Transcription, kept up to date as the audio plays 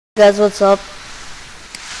guys, what's up?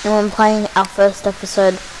 And I'm playing our first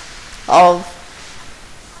episode of,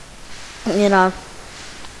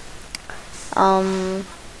 I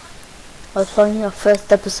was playing our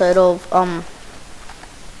first episode of,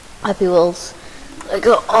 Happy Wheels. Like,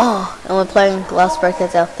 and we're playing Glass Break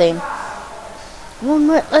as our theme. Come on,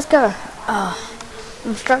 mate, let's go.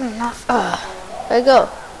 I'm strong enough. There you go.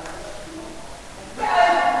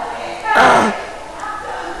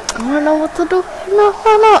 I don't know what to do. No.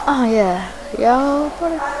 Oh, yeah. Yeah,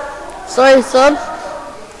 buddy. Sorry, son. I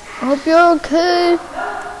hope you're okay.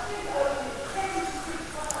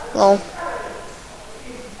 Well.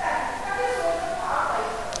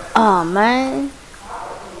 Oh, man.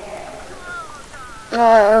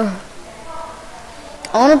 I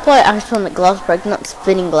want to play actually on the Glass Break, not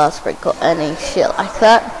spinning Glass Break or any shit like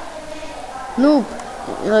that. Noob.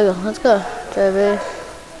 Let's go, JB.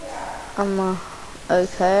 I'm,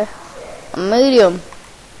 okay. I'm medium.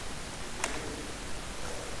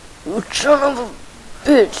 You son of a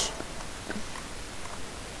bitch.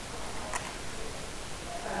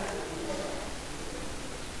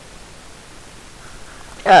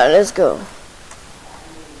 Alright, let's go.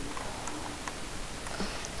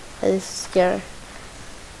 This is scary.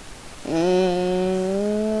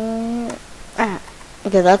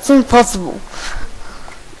 Okay, that's impossible.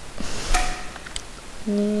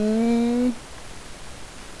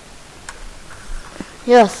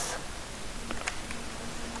 Yes.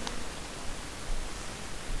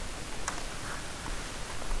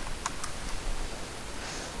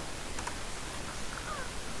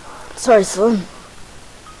 Sorry, son.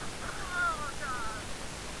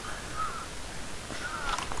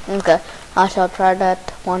 Okay, I shall try that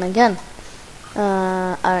one again.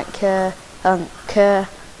 I don't care.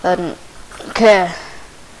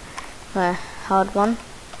 My hard one.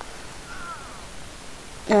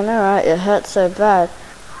 I know, right? It hurts so bad.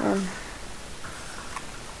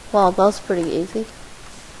 Well, that was pretty easy.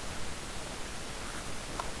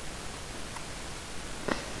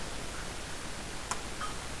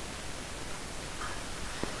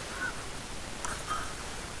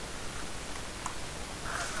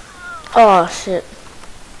 Oh shit.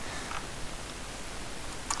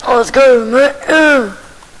 Oh, let's go, man.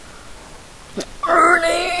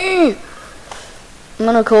 Ernie! I'm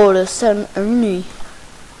gonna call this son Ernie.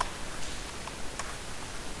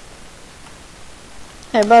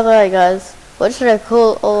 Hey, by the way, guys, what should I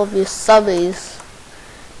call all of you subbies?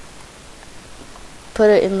 Put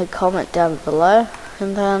it in the comment down below,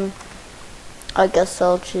 and then I guess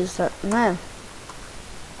I'll choose that name.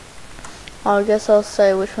 I guess I'll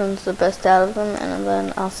say which one's the best out of them, and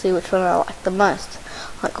then I'll see which one I like the most.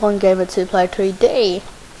 Like One Gamer 2 Play 3D.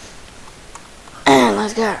 And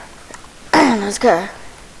let's go. And let's go.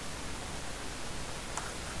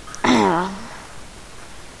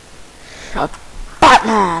 Shut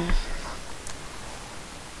Batman.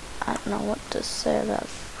 I don't know what to say about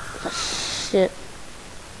shit.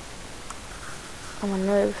 I'm gonna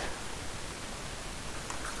move.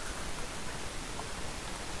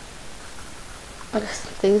 Okay,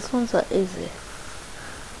 these ones are easy.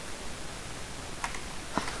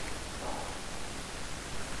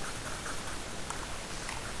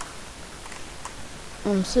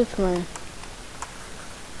 I'm Superman.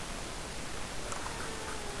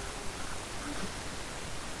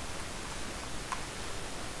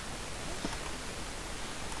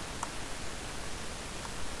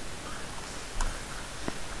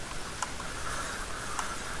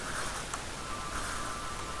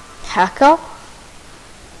 Hacker?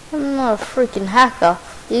 I'm not a freaking hacker.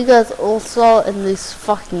 You guys all saw in this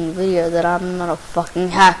fucking video that I'm not a fucking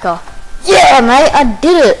hacker. Yeah, mate, I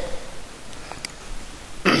did it!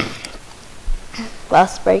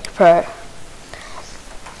 Glass Break Pro.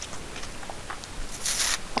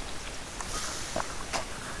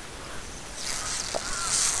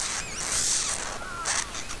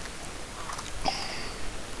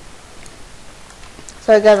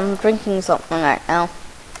 So guys, I'm drinking something right now.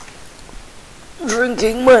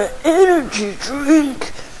 Drinking my energy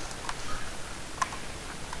drink.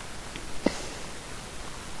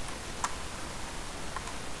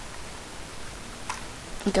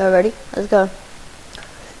 Okay, ready? Let's go.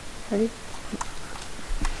 Ready?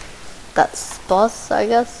 That's boss, I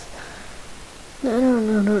guess. Okay,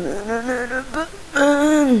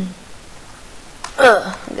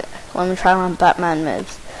 let me try my Batman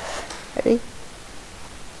moves. Ready?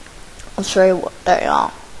 I'll show you what they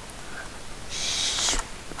are.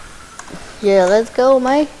 Yeah, let's go,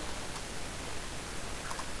 mate.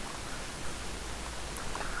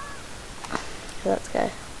 Let's go.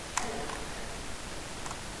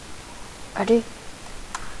 Ready?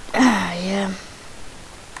 Yeah.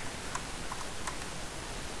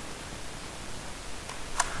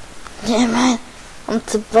 Yeah, man. I'm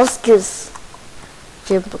Tabascus.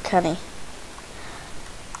 Jim Buchanan.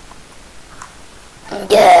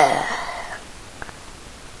 Yeah.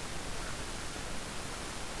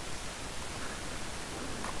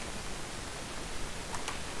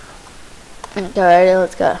 Alrighty,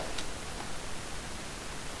 let's go.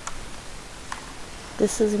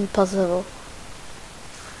 This is impossible.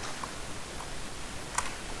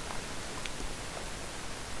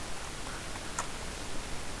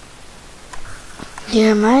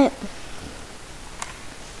 Yeah, mate.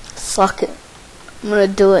 Suck it. I'm gonna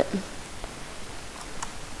do it.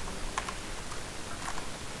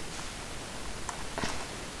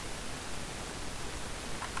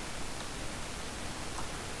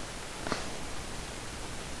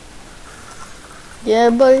 Yeah,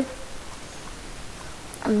 buddy.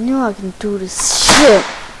 I knew I can do this shit.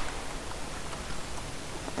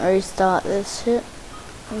 Restart this shit.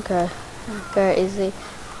 Okay. Very easy.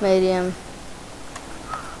 Medium.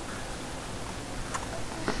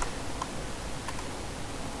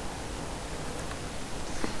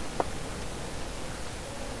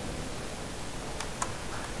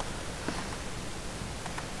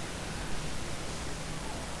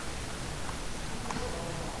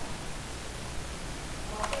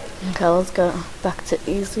 Okay, let's go back to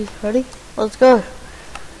easy. Ready? Let's go.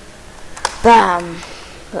 Bam!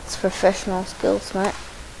 That's professional skills, mate.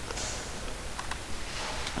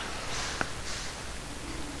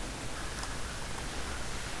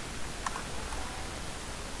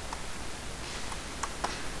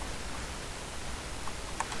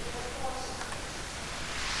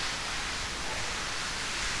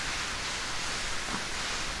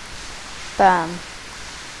 Bam.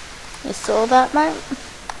 You saw that, mate?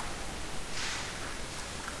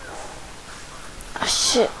 Oh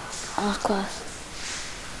shit. Oh, close.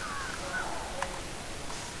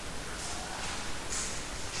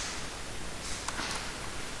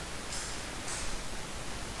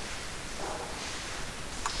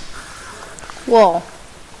 Whoa.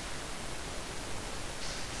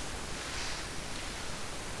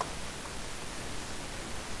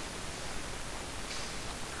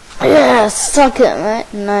 Yeah, suck it,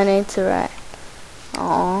 mate. No need to write.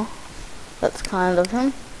 Aww. That's kind of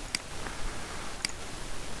him.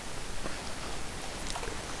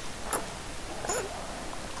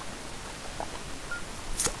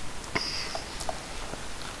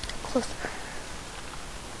 Close.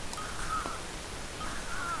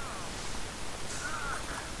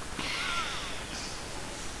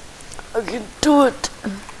 I can do it.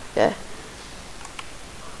 Okay.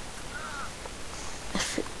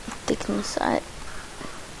 Thick inside.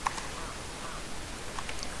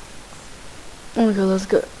 Okay, let's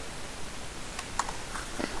go.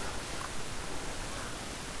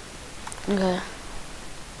 Okay.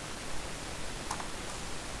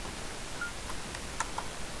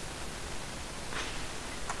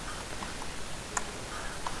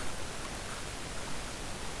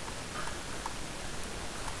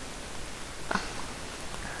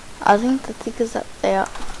 I think the thick is up there.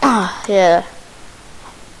 Ah, yeah.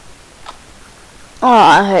 Oh,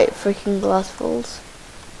 I hate freaking glass balls.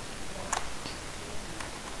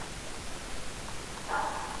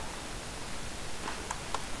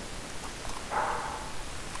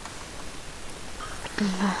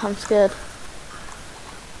 I'm scared.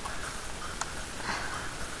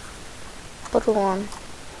 Bottle one.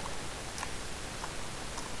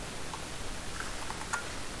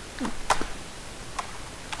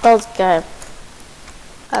 That was game.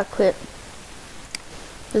 I quit.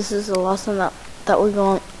 This is the last one that we're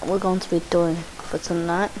going to be doing for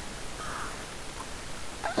tonight.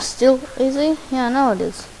 Still easy? Yeah, I know it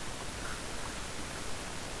is.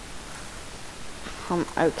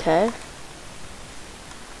 Okay.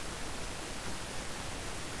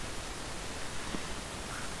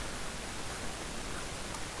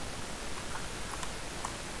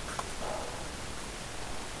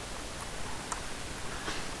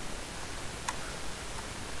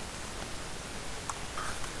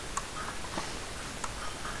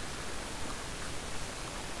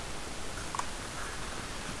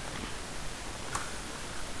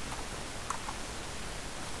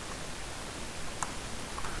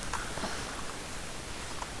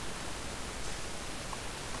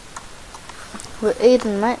 We're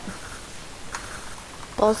eating, mate.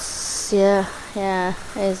 Boss, yeah,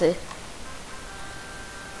 easy.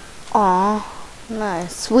 Aw,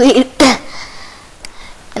 nice, sweet.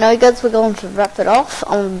 Anyway guys, we're going to wrap it off.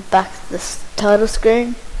 I'm back to this title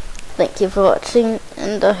screen. Thank you for watching,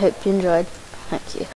 and I hope you enjoyed. Thank you.